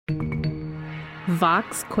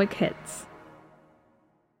Vox Quick Hits.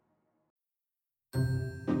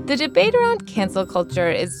 The debate around cancel culture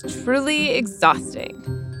is truly exhausting.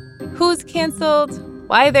 Who's canceled?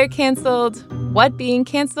 Why they're canceled? What being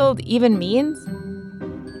canceled even means?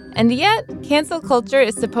 And yet, cancel culture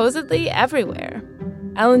is supposedly everywhere.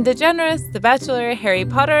 Ellen DeGeneres, The Bachelor, Harry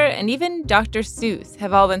Potter, and even Dr. Seuss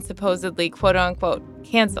have all been supposedly quote-unquote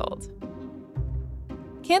canceled.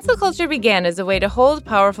 Cancel culture began as a way to hold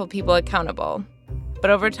powerful people accountable. But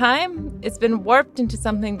over time, it's been warped into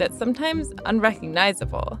something that's sometimes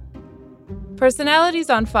unrecognizable. Personalities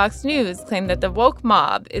on Fox News claim that the woke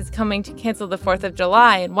mob is coming to cancel the 4th of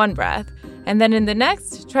July in one breath, and then in the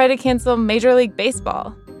next, try to cancel Major League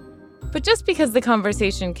Baseball. But just because the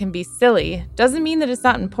conversation can be silly doesn't mean that it's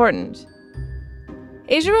not important.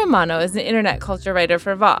 Asia Romano is an internet culture writer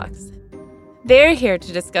for Vox. They're here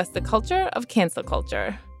to discuss the culture of cancel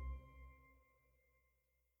culture.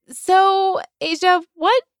 So, Asia,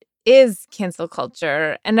 what is cancel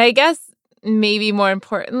culture? And I guess, maybe more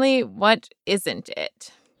importantly, what isn't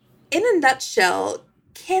it? In a nutshell,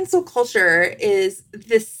 cancel culture is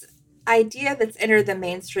this idea that's entered the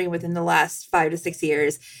mainstream within the last 5 to 6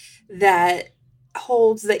 years that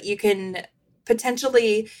holds that you can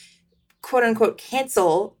potentially, quote unquote,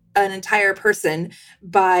 cancel an entire person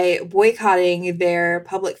by boycotting their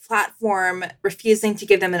public platform, refusing to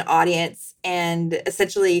give them an audience, and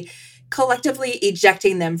essentially collectively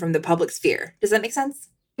ejecting them from the public sphere. Does that make sense?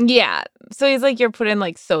 Yeah. So he's like, you're put in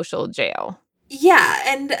like social jail. Yeah.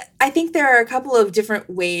 And I think there are a couple of different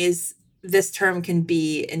ways this term can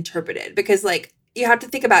be interpreted, because like you have to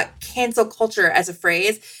think about cancel culture as a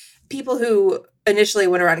phrase. People who initially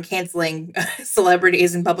went around canceling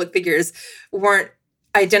celebrities and public figures weren't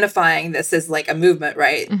identifying this as like a movement,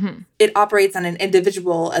 right? Mm-hmm. It operates on an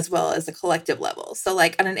individual as well as a collective level. So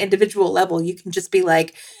like on an individual level, you can just be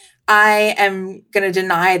like, I am going to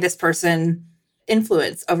deny this person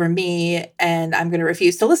influence over me, and I'm going to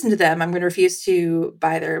refuse to listen to them. I'm going to refuse to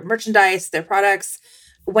buy their merchandise, their products.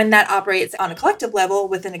 When that operates on a collective level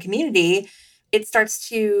within a community, it starts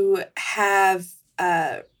to have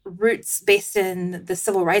roots based in the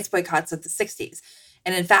civil rights boycotts of the 60s.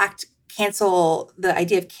 And in fact, the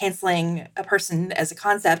idea of canceling a person as a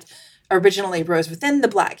concept originally rose within the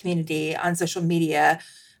Black community on social media.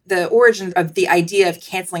 The origin of the idea of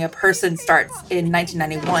canceling a person starts in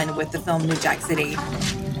 1991 with the film New Jack City.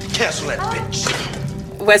 Cancel that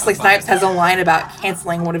bitch. Wesley Snipes has a line about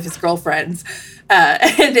canceling one of his girlfriends.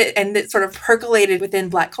 And it sort of percolated within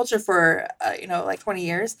Black culture for, like 20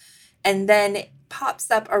 years. And then it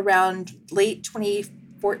pops up around late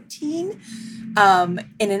 2014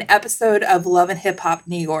 in an episode of Love and Hip Hop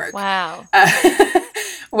New York. Wow.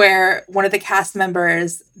 Where one of the cast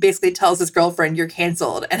members basically tells his girlfriend, you're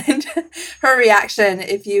canceled. And her reaction,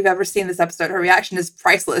 if you've ever seen this episode, her reaction is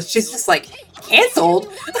priceless. She's just like, canceled?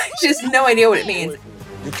 She has no idea what it means.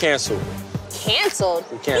 You canceled. Canceled?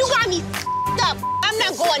 You canceled. You got me up. I'm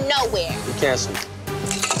not going nowhere. You canceled.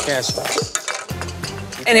 You canceled.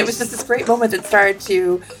 And it was just this great moment that started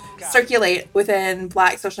to circulate within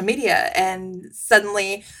Black social media. And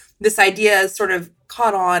suddenly this idea sort of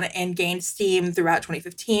caught on and gained steam throughout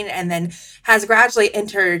 2015 and then has gradually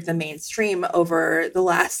entered the mainstream over the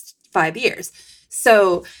last 5 years.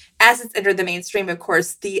 So as it's entered the mainstream, of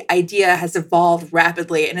course, the idea has evolved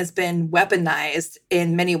rapidly and has been weaponized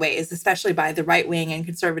in many ways, especially by the right wing and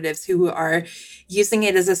conservatives who are using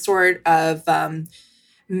it as a sort of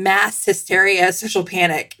mass hysteria, social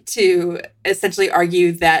panic to essentially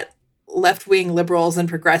argue that left-wing liberals and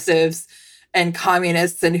progressives and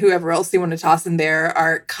communists and whoever else you want to toss in there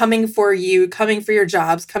are coming for you, coming for your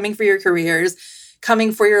jobs, coming for your careers,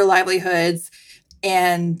 coming for your livelihoods,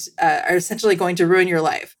 and are essentially going to ruin your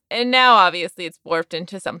life. And now, obviously, it's warped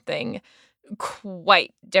into something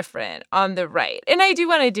quite different on the right. And I do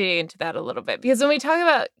want to dig into that a little bit, because when we talk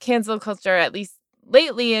about cancel culture, at least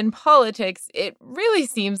lately in politics, it really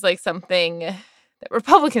seems like something that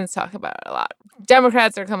Republicans talk about a lot.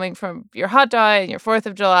 Democrats are coming from your hot dog and your 4th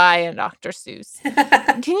of July and Dr. Seuss.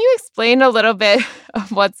 Can you explain a little bit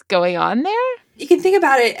of what's going on there? You can think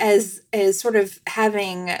about it as sort of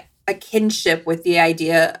having a kinship with the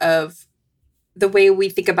idea of the way we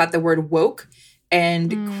think about the word woke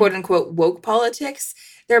and quote unquote woke politics.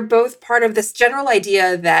 They're both part of this general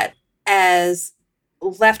idea that as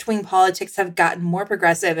left-wing politics have gotten more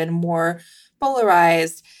progressive and more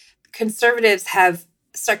polarized, conservatives have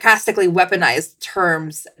sarcastically weaponized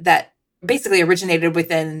terms that basically originated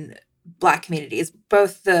within Black communities.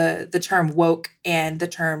 Both the term woke and the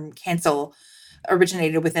term cancel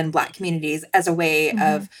originated within Black communities as a way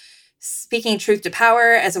of speaking truth to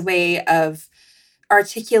power, as a way of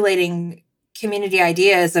articulating community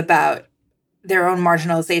ideas about their own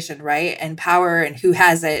marginalization, right? And power and who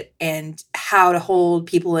has it and how to hold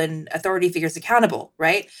people in authority figures accountable,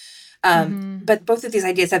 right? But both of these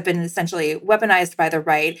ideas have been essentially weaponized by the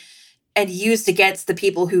right and used against the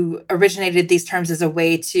people who originated these terms as a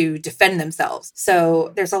way to defend themselves.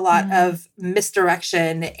 So there's a lot of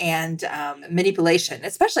misdirection and manipulation,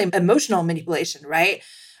 especially emotional manipulation, right?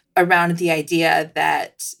 Around the idea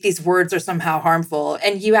that these words are somehow harmful.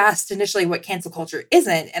 And you asked initially what cancel culture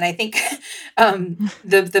isn't. And I think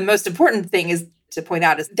the most important thing is to point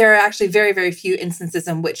out is there are actually very, very few instances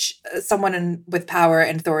in which someone with power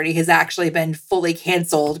and authority has actually been fully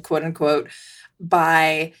canceled, quote unquote,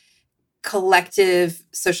 by collective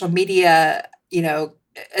social media,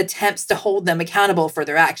 attempts to hold them accountable for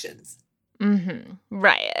their actions.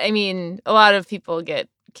 Right. I mean, a lot of people get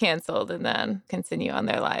canceled and then continue on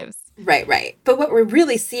their lives. Right. But what we're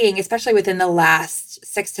really seeing, especially within the last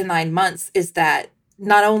 6 to 9 months, is that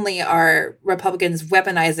not only are Republicans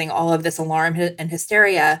weaponizing all of this alarm and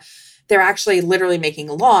hysteria, they're actually literally making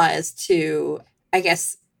laws to, I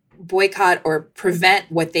guess, boycott or prevent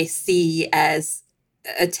what they see as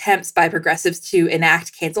attempts by progressives to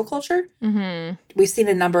enact cancel culture. We've seen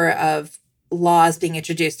a number of laws being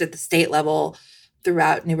introduced at the state level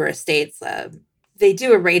throughout numerous states. They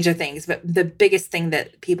do a range of things, but the biggest thing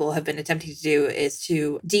that people have been attempting to do is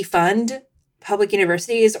to defund public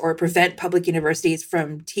universities or prevent public universities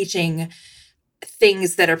from teaching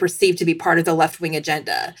things that are perceived to be part of the left-wing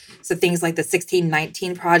agenda. So things like the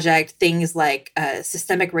 1619 Project, things like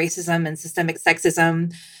systemic racism and systemic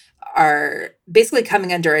sexism are basically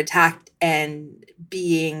coming under attack and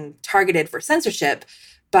being targeted for censorship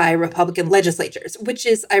by Republican legislatures, which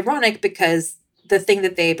is ironic because the thing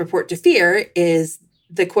that they purport to fear is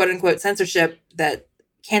the quote-unquote censorship that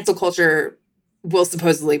cancel culture will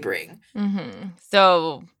supposedly bring.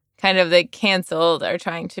 So kind of the canceled are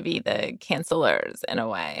trying to be the cancelers in a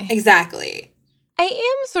way. Exactly. I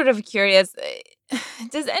am sort of curious,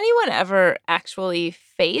 does anyone ever actually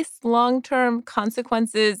face long-term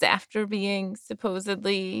consequences after being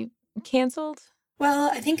supposedly canceled?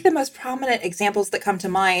 Well, I think the most prominent examples that come to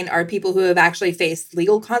mind are people who have actually faced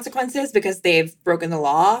legal consequences because they've broken the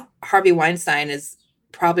law. Harvey Weinstein is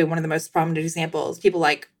probably one of the most prominent examples. People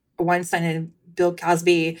like Weinstein and Bill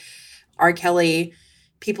Cosby, R. Kelly,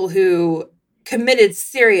 people who committed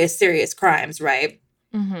serious, serious crimes, right?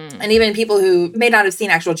 And even people who may not have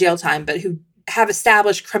seen actual jail time, but who have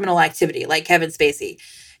established criminal activity, like Kevin Spacey.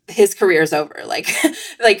 His career's over. Like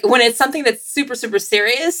when it's something that's super, super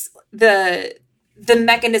serious, the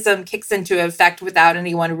mechanism kicks into effect without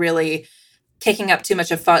anyone really kicking up too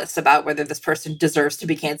much of fuss about whether this person deserves to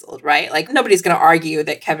be canceled, right? Like nobody's going to argue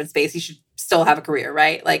that Kevin Spacey should still have a career,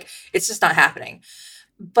 right? Like it's just not happening.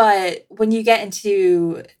 But when you get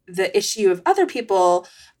into the issue of other people,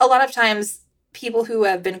 a lot of times people who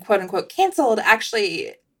have been quote unquote canceled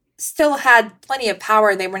actually still had plenty of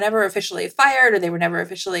power. They were never officially fired or they were never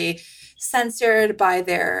officially censored by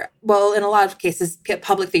their, well, in a lot of cases,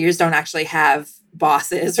 public figures don't actually have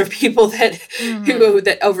bosses or people that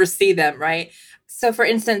that oversee them, right? So for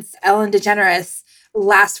instance, Ellen DeGeneres,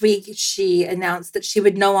 last week, she announced that she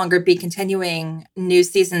would no longer be continuing new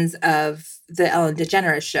seasons of the Ellen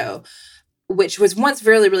DeGeneres show, which was once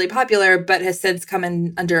really, really popular, but has since come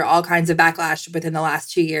in under all kinds of backlash within the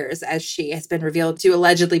last 2 years, as she has been revealed to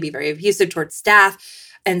allegedly be very abusive towards staff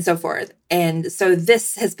and so forth. And so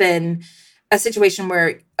this has been a situation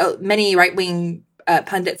where many right-wing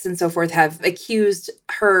pundits and so forth have accused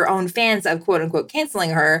her own fans of quote unquote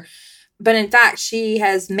canceling her. But in fact, she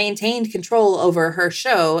has maintained control over her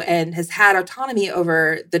show and has had autonomy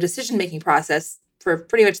over the decision-making process for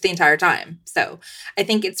pretty much the entire time. So I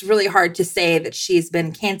think it's really hard to say that she's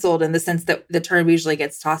been canceled in the sense that the term usually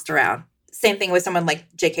gets tossed around. Same thing with someone like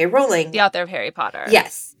J.K. Rowling. The author of Harry Potter.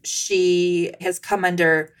 Yes. She has come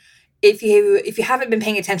under, if you haven't been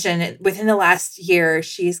paying attention, within the last year,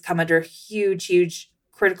 she's come under huge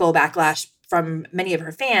critical backlash from many of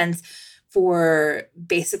her fans for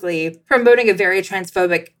basically promoting a very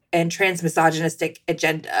transphobic and transmisogynistic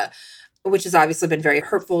agenda, which has obviously been very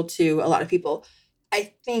hurtful to a lot of people.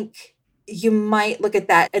 I think you might look at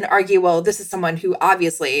that and argue, well, this is someone who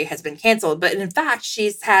obviously has been canceled, but in fact,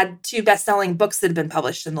 she's had 2 best-selling books that have been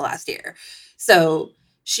published in the last year. So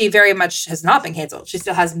she very much has not been canceled. She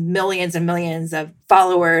still has millions and millions of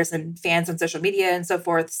followers and fans on social media and so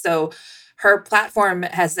forth. So her platform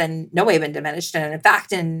has in no way been diminished. And in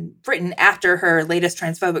fact, in Britain, after her latest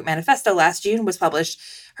transphobic manifesto last June was published,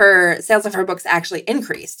 her sales of her books actually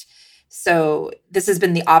increased. So this has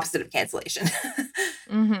been the opposite of cancellation.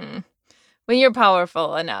 when you're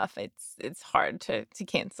powerful enough, it's hard to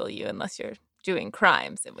cancel you unless you're doing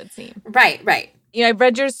crimes, it would seem. Right. You know, I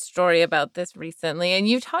read your story about this recently, and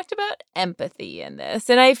you talked about empathy in this.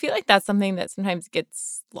 And I feel like that's something that sometimes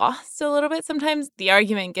gets lost a little bit. Sometimes the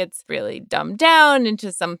argument gets really dumbed down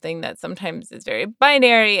into something that sometimes is very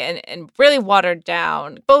binary and really watered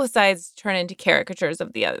down. Both sides turn into caricatures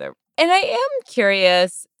of the other. And I am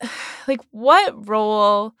curious, like, what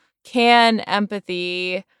role can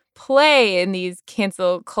empathy play in these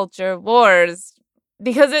cancel culture wars?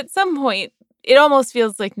 Because at some point, it almost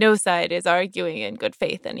feels like no side is arguing in good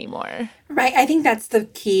faith anymore. Right. I think that's the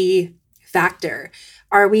key factor.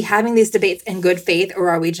 Are we having these debates in good faith, or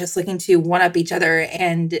are we just looking to one-up each other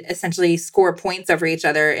and essentially score points over each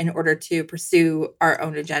other in order to pursue our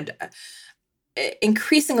own agenda?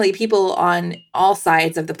 Increasingly, people on all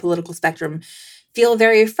sides of the political spectrum feel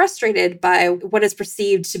very frustrated by what is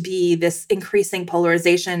perceived to be this increasing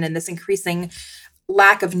polarization and this increasing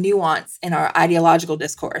lack of nuance in our ideological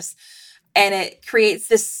discourse. And it creates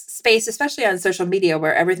this space, especially on social media,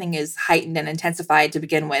 where everything is heightened and intensified to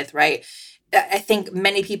begin with, right? I think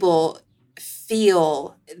many people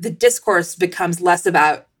feel the discourse becomes less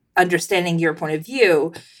about understanding your point of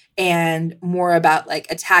view and more about like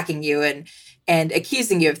attacking you and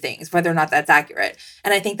accusing you of things, whether or not that's accurate.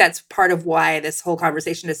 And I think that's part of why this whole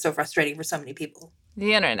conversation is so frustrating for so many people.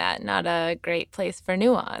 The internet, not a great place for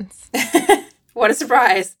nuance. What a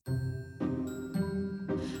surprise.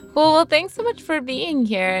 Well, thanks so much for being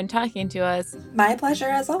here and talking to us. My pleasure,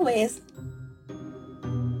 as always.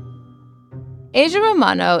 Asia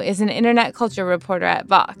Romano is an internet culture reporter at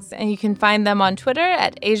Vox, and you can find them on Twitter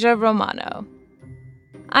at Asia Romano.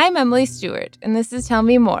 I'm Emily Stewart, and this is Tell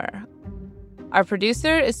Me More. Our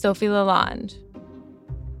producer is Sophie Lalonde.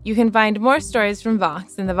 You can find more stories from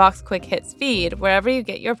Vox in the Vox Quick Hits feed wherever you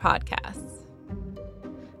get your podcasts.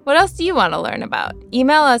 What else do you want to learn about?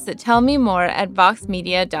 Email us at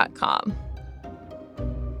tellmemore@voxmedia.com.